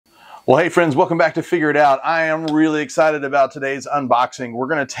Well, hey friends, welcome back to Figure It Out. I am really excited about today's unboxing. We're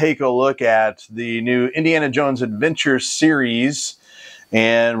going to take a look at the new Indiana Jones Adventure series,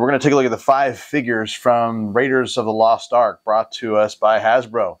 and we're going to take a look at the 5 figures from Raiders of the Lost Ark brought to us by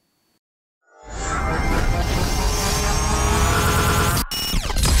Hasbro.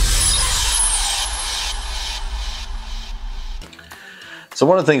 So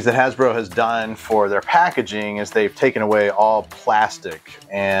one of the things that Hasbro has done for their packaging is they've taken away all plastic,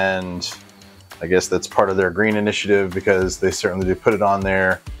 and I guess that's part of their green initiative because they certainly do put it on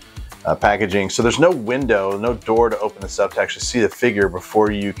their packaging. So there's no window, no door to open this up to actually see the figure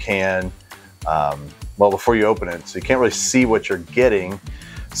before you can, before you open it. So you can't really see what you're getting.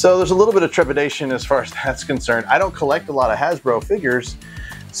 So there's a little bit of trepidation as far as that's concerned. I don't collect a lot of Hasbro figures,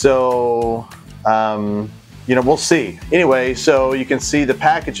 so you know, we'll see. Anyway, so you can see the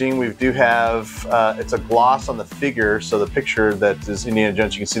packaging. We do have, it's a gloss on the figure. So the picture that is Indiana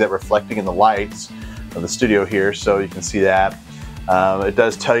Jones, you can see that reflecting in the lights of the studio here. So you can see that. It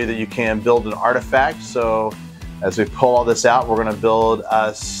does tell you that you can build an artifact. So as we pull all this out, we're gonna build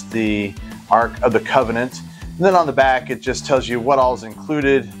us the Ark of the Covenant. And then on the back, it just tells you what all is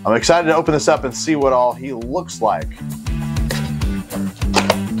included. I'm excited to open this up and see what all he looks like.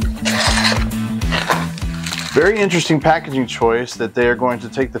 Very interesting packaging choice that they are going to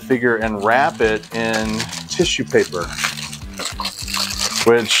take the figure and wrap it in tissue paper,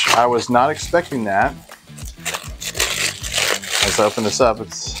 which I was not expecting that. As I open this up,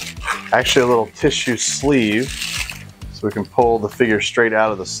 it's actually a little tissue sleeve, so we can pull the figure straight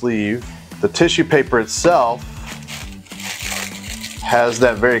out of the sleeve. The tissue paper itself has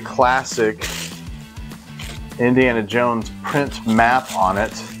that very classic Indiana Jones print map on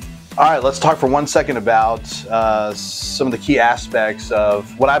it. All right, let's talk for 1 second about some of the key aspects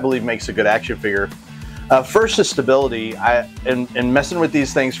of what I believe makes a good action figure. First is stability. In messing with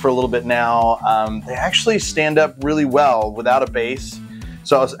these things for a little bit now, they actually stand up really well without a base.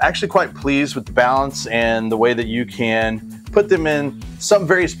 So I was actually quite pleased with the balance and the way that you can put them in some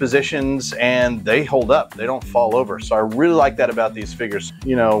various positions and they hold up, they don't fall over. So I really like that about these figures.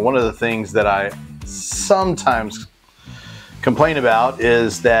 You know, one of the things that I sometimes complain about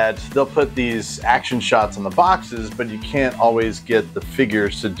is that they'll put these action shots on the boxes, but you can't always get the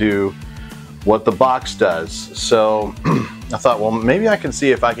figures to do what the box does. So I thought, well, maybe I can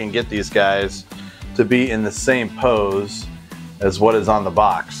see if I can get these guys to be in the same pose as what is on the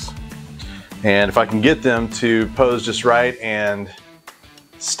box. And if I can get them to pose just right and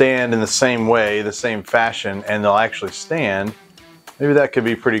stand in the same way, the same fashion, and they'll actually stand, maybe that could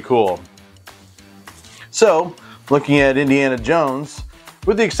be pretty cool. So looking at Indiana Jones,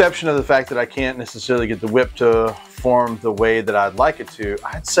 with the exception of the fact that I can't necessarily get the whip to form the way that I'd like it to,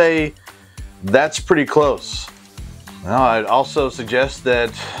 I'd say that's pretty close. Now, I'd also suggest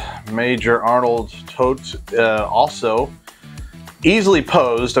that Major Arnold Tote also easily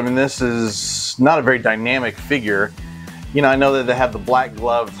posed. I mean, this is not a very dynamic figure. You know, I know that they have the black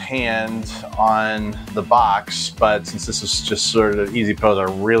gloved hand on the box, but since this is just sort of an easy pose, I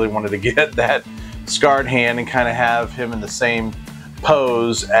really wanted to get that scarred hand and kind of have him in the same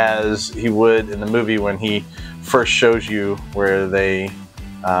pose as he would in the movie when he first shows you where they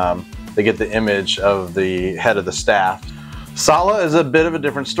get the image of the head of the staff. Sala is a bit of a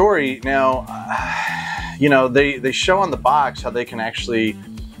different story. Now, you know, they show on the box how they can actually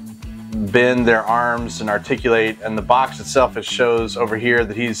bend their arms and articulate, and the box itself, it shows over here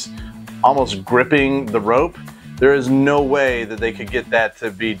that he's almost gripping the rope. There is no way that they could get that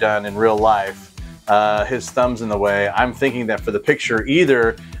to be done in real life. His thumb's in the way. I'm thinking that for the picture,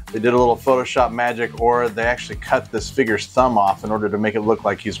 either they did a little Photoshop magic or they actually cut this figure's thumb off in order to make it look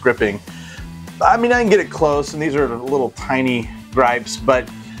like he's gripping. I mean, I can get it close, and these are little tiny gripes, but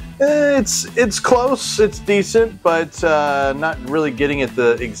it's close, it's decent, but not really getting it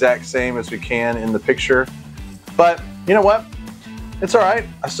the exact same as we can in the picture. But you know what? It's all right.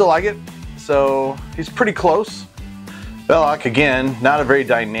 I still like it. So he's pretty close. Belloc, again, not a very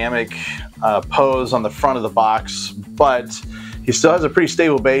dynamic pose on the front of the box, but he still has a pretty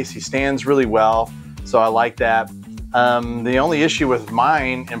stable base. He stands really well, so I like that. The only issue with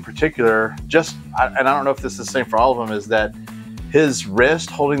mine in particular, and I don't know if this is the same for all of them, is that his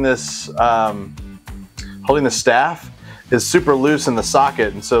wrist holding this staff is super loose in the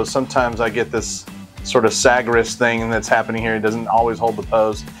socket, and so sometimes I get this sort of sag wrist thing that's happening here. He doesn't always hold the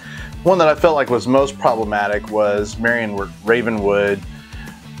pose. One that I felt like was most problematic was Marion Ravenwood.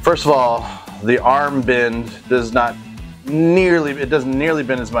 First of all, the arm bend doesn't nearly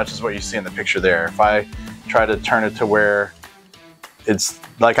bend as much as what you see in the picture there. If I try to turn it to where it's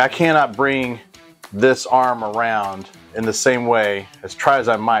like I cannot bring this arm around in the same way, as try as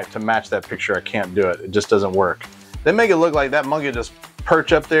I might to match that picture, I can't do it. It just doesn't work. They make it look like that monkey just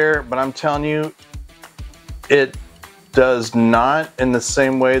perch up there, but I'm telling you, it does not in the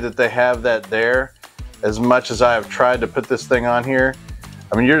same way that they have that there. As much as I have tried to put this thing on here,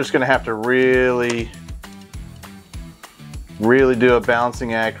 I mean, you're just gonna have to really do a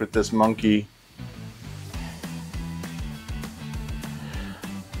balancing act with this monkey.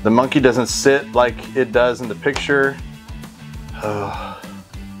 The monkey doesn't sit like it does in the picture.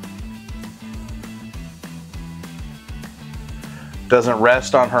 Doesn't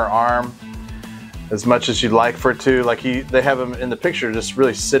rest on her arm as much as you'd like for it to. Like they have him in the picture just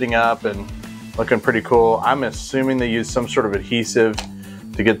really sitting up and looking pretty cool. I'm assuming they use some sort of adhesive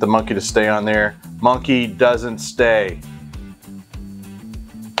to get the monkey to stay on there. Monkey doesn't stay.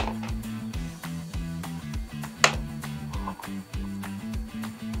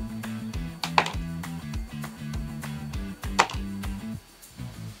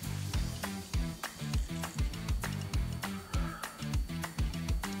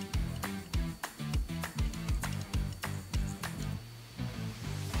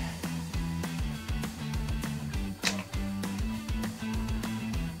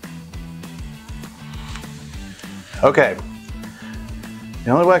 Okay,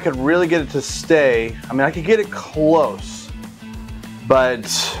 the only way I could really get it to stay, I mean, I could get it close,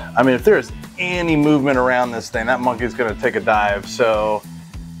 but I mean, if there's any movement around this thing, that monkey's gonna take a dive. So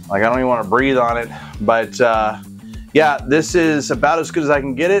like, I don't even want to breathe on it, but yeah, this is about as good as I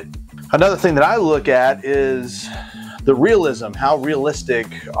can get it. Another thing that I look at is the realism, how realistic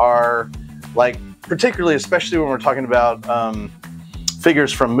are, like, particularly, especially when we're talking about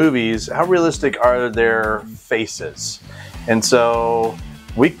figures from movies, how realistic are their faces? And so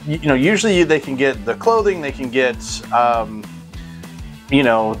usually they can get the clothing, they can get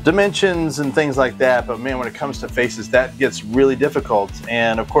dimensions and things like that, but man, when it comes to faces, that gets really difficult.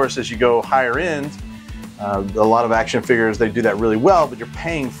 And of course, as you go higher end, a lot of action figures, they do that really well, but you're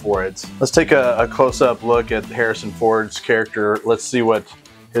paying for it. Let's take a close-up look at Harrison Ford's character. Let's see what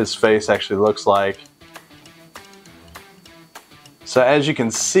his face actually looks like. So as you can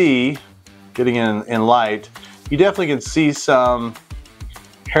see, getting in light, you definitely can see some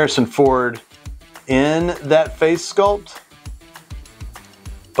Harrison Ford in that face sculpt,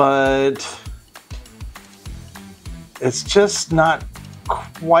 but it's just not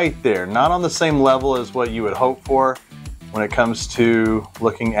quite there. Not on the same level as what you would hope for when it comes to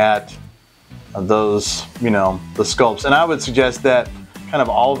looking at those, the sculpts. And I would suggest that kind of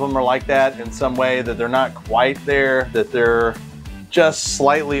all of them are like that in some way, that they're not quite there, that they're just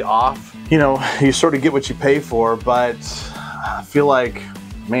slightly off. You sort of get what you pay for, but I feel like,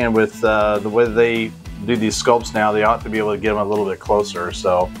 man, with the way they do these sculpts now, they ought to be able to get them a little bit closer.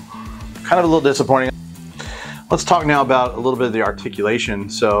 So kind of a little disappointing. Let's talk now about a little bit of the articulation.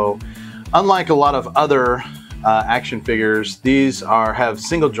 So unlike a lot of other action figures, these have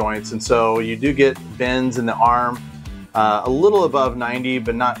single joints, and so you do get bends in the arm, a little above 90,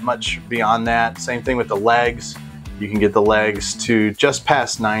 but not much beyond that. Same thing with the legs. You can get the legs to just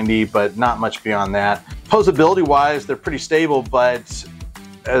past 90, but not much beyond that. Posability wise, they're pretty stable, but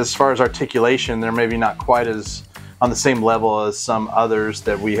as far as articulation, they're maybe not quite as on the same level as some others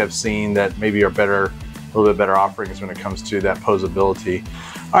that we have seen that maybe are better, a little bit better offerings when it comes to that posability.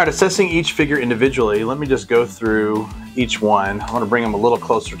 All right, assessing each figure individually, let me just go through each one. I want to bring them a little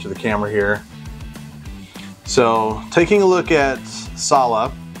closer to the camera here. So taking a look at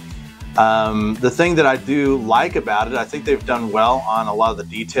Sala, the thing that I do like about it, I think they've done well on a lot of the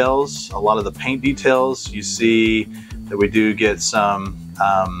details, a lot of the paint details. You see that we do get some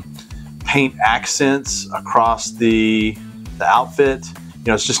paint accents across the outfit.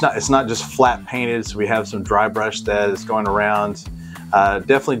 It's not just flat painted, so we have some dry brush that is going around,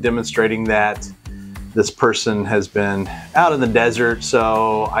 definitely demonstrating that this person has been out in the desert.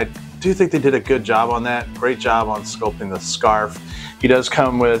 So I do think they did a good job on that. Great job on sculpting the scarf. He does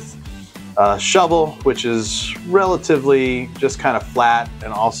come with a shovel, which is relatively just kind of flat,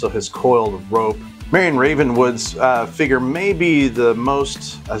 and also his coiled rope. Marion Ravenwood's figure may be the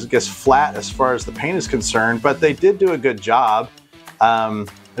most, I guess, flat as far as the paint is concerned, but they did do a good job. I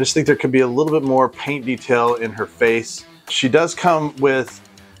just think there could be a little bit more paint detail in her face. She does come with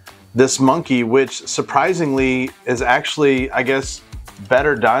this monkey, which surprisingly is actually, I guess,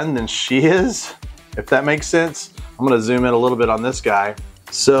 better done than she is, if that makes sense. I'm gonna zoom in a little bit on this guy.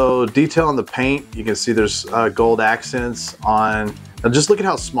 So detail on the paint, you can see there's gold accents on, now just look at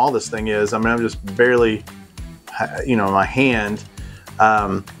how small this thing is. I mean, I'm just barely, my hand.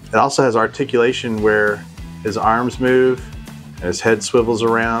 It also has articulation where his arms move and his head swivels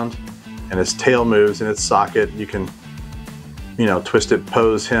around and his tail moves in its socket. You can you know, twist it,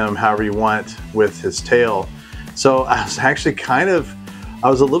 pose him however you want with his tail. So I was actually I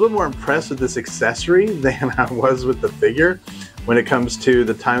was a little bit more impressed with this accessory than I was with the figure when it comes to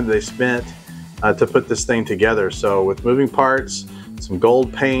the time they spent to put this thing together. So with moving parts, some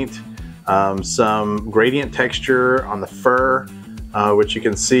gold paint, some gradient texture on the fur, which you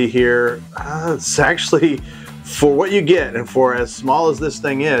can see here. It's actually, for what you get and for as small as this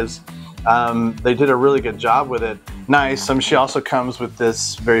thing is, they did a really good job with it. Nice. She also comes with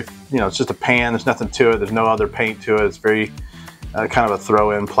this very, you know, it's just a pan. There's nothing to it. There's no other paint to it. It's very kind of a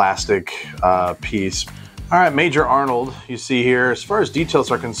throw-in plastic piece. All right, Major Arnold, you see here. As far as details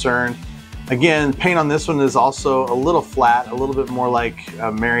are concerned, again, paint on this one is also a little flat, a little bit more like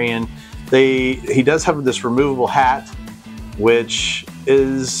Marion. He does have this removable hat, which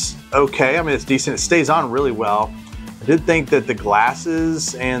is okay. I mean, it's decent. It stays on really well. I did think that the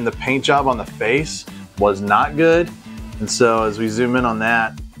glasses and the paint job on the face was not good. And so as we zoom in on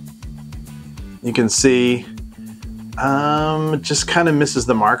that, you can see it just kind of misses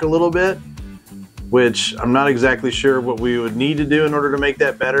the mark a little bit, which I'm not exactly sure what we would need to do in order to make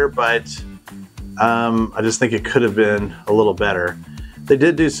that better, but I just think it could have been a little better. They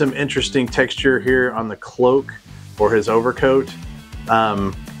did do some interesting texture here on the cloak or his overcoat.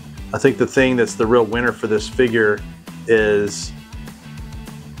 I think the thing that's the real winner for this figure is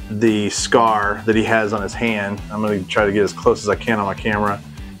the scar that he has on his hand. I'm going to try to get as close as I can on my camera,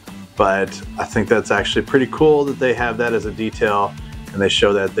 but I think that's actually pretty cool that they have that as a detail and they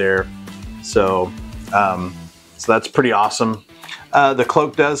show that there. So, so that's pretty awesome. The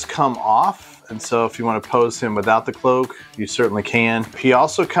cloak does come off, and so if you want to pose him without the cloak, you certainly can. He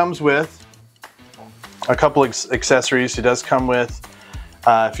also comes with a couple accessories. He does come with,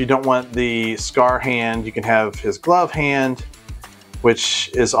 if you don't want the scar hand, you can have his glove hand, which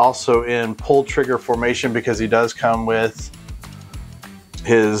is also in pull trigger formation because he does come with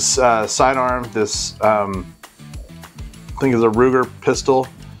his sidearm. This I think is a Ruger pistol,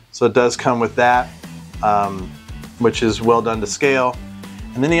 so it does come with that, which is well done to scale.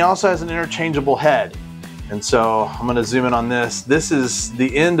 And then he also has an interchangeable head. And so I'm going to zoom in on this. This is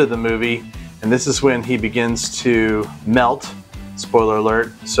the end of the movie, and this is when he begins to melt. Spoiler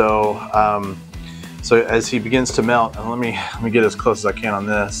alert. So so as he begins to melt, and let me get as close as I can on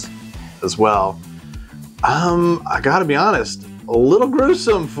this as well. I gotta be honest, a little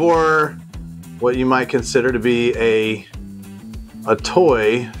gruesome for what you might consider to be a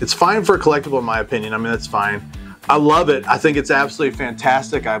toy. It's fine for a collectible in my opinion. I mean, that's fine. I love it. I think it's absolutely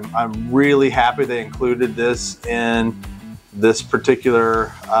fantastic. I'm really happy they included this in this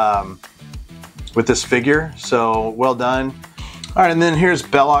particular, with this figure. So well done. All right, and then here's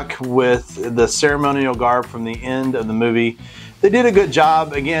Belloc with the ceremonial garb from the end of the movie. They did a good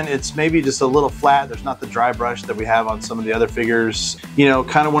job. Again, it's maybe just a little flat. There's not the dry brush that we have on some of the other figures. You know,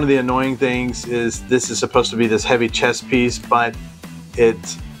 kind of one of the annoying things is this is supposed to be this heavy chest piece, but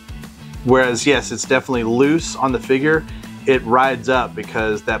whereas yes, it's definitely loose on the figure, it rides up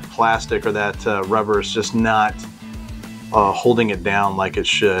because that plastic or that rubber is just not holding it down like it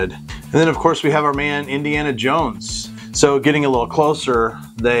should. And then of course we have our man Indiana Jones. So getting a little closer,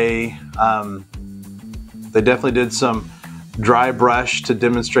 they definitely did some dry brush to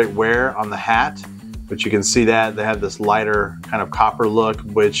demonstrate wear on the hat, which you can see that they have this lighter kind of copper look,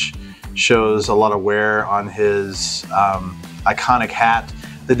 which shows a lot of wear on his iconic hat.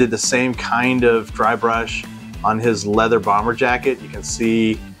 They did the same kind of dry brush on his leather bomber jacket. You can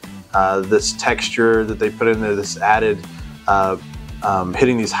see this texture that they put in there, this added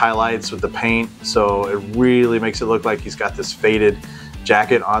hitting these highlights with the paint, so it really makes it look like he's got this faded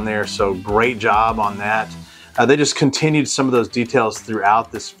jacket on there. So great job on that. They just continued some of those details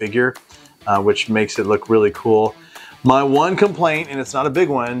throughout this figure, which makes it look really cool. My one complaint, and it's not a big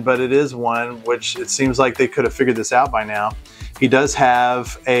one, but it is one, which it seems like they could have figured this out by now. He does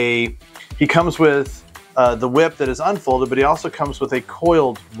have he comes with the whip that is unfolded, but he also comes with a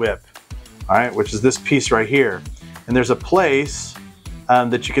coiled whip, all right, which is this piece right here. And there's a place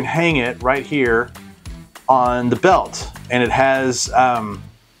that you can hang it right here on the belt, and it has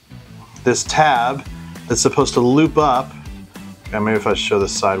this tab that's supposed to loop up. Okay, maybe if I show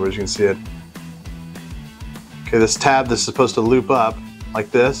this sideways, you can see it. Okay, this tab that's supposed to loop up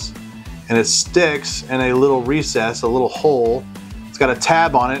like this, and it sticks in a little recess, a little hole. It's got a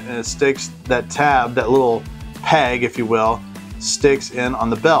tab on it, and it sticks, that tab, that little peg, if you will, sticks in on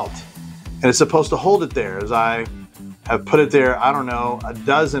the belt. And it's supposed to hold it there. As I have put it there, I don't know, a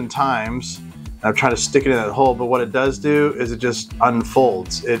dozen times. I'm trying to stick it in that hole, but what it does do is it just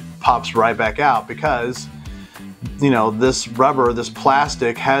unfolds. It pops right back out because, you know, this rubber, this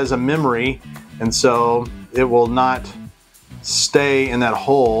plastic has a memory, and so it will not stay in that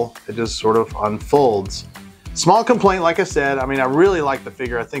hole. It just sort of unfolds. Small complaint, like I said, I mean, I really like the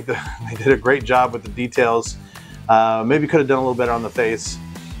figure. I think that they did a great job with the details. Maybe could have done a little better on the face,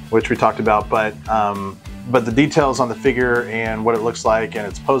 which we talked about, but the details on the figure and what it looks like and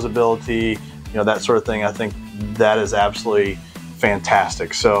its posability, you know, that sort of thing, I think that is absolutely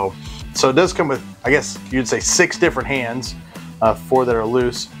fantastic. So it does come with, I guess you'd say, 6 different hands, 4 that are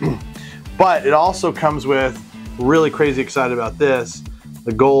loose. But it also comes with, really crazy excited about this,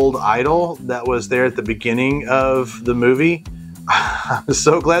 the gold idol that was there at the beginning of the movie. I'm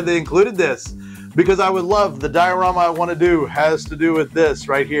so glad they included this, because I would love, the diorama I want to do has to do with this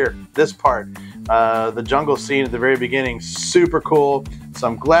right here, this part. The jungle scene at the very beginning, super cool. So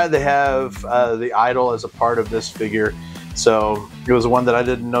I'm glad they have the idol as a part of this figure. So it was one that I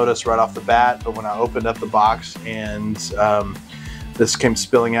didn't notice right off the bat, but when I opened up the box and this came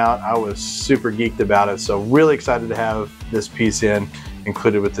spilling out, I was super geeked about it. So really excited to have this piece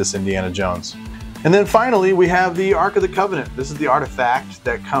included with this Indiana Jones. And then finally, we have the Ark of the Covenant. This is the artifact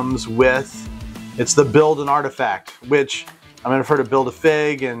that comes with, it's the Build-An-Artifact, which I mean, I've heard of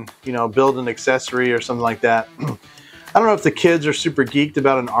Build-A-Fig and, you know, build an accessory or something like that. I don't know if the kids are super geeked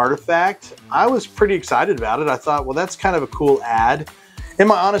about an artifact. I was pretty excited about it. I thought, well, that's kind of a cool ad. In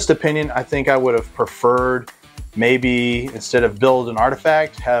my honest opinion, I think I would have preferred maybe instead of build an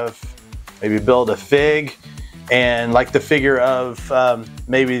artifact, have maybe build a fig, and like the figure of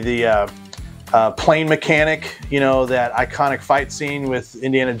maybe the plane mechanic, you know, that iconic fight scene with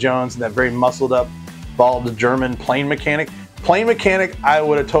Indiana Jones and that very muscled up, bald German plane mechanic. Plane mechanic, I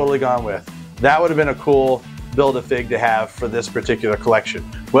would have totally gone with. That would have been a cool Build-A-Fig to have for this particular collection.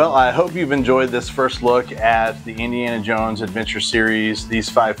 Well, I hope you've enjoyed this first look at the Indiana Jones Adventure Series, these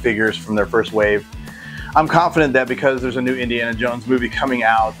 5 figures from their first wave. I'm confident that because there's a new Indiana Jones movie coming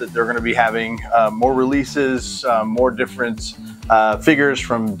out, that they're going to be having more releases, more different figures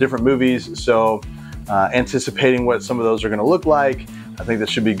from different movies. So anticipating what some of those are going to look like, I think that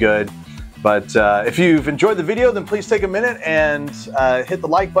should be good. But if you've enjoyed the video, then please take a minute and hit the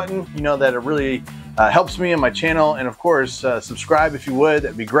like button. You know that it really helps me and my channel. And of course, subscribe if you would.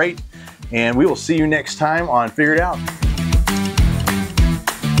 That'd be great. And we will see you next time on Figure It Out.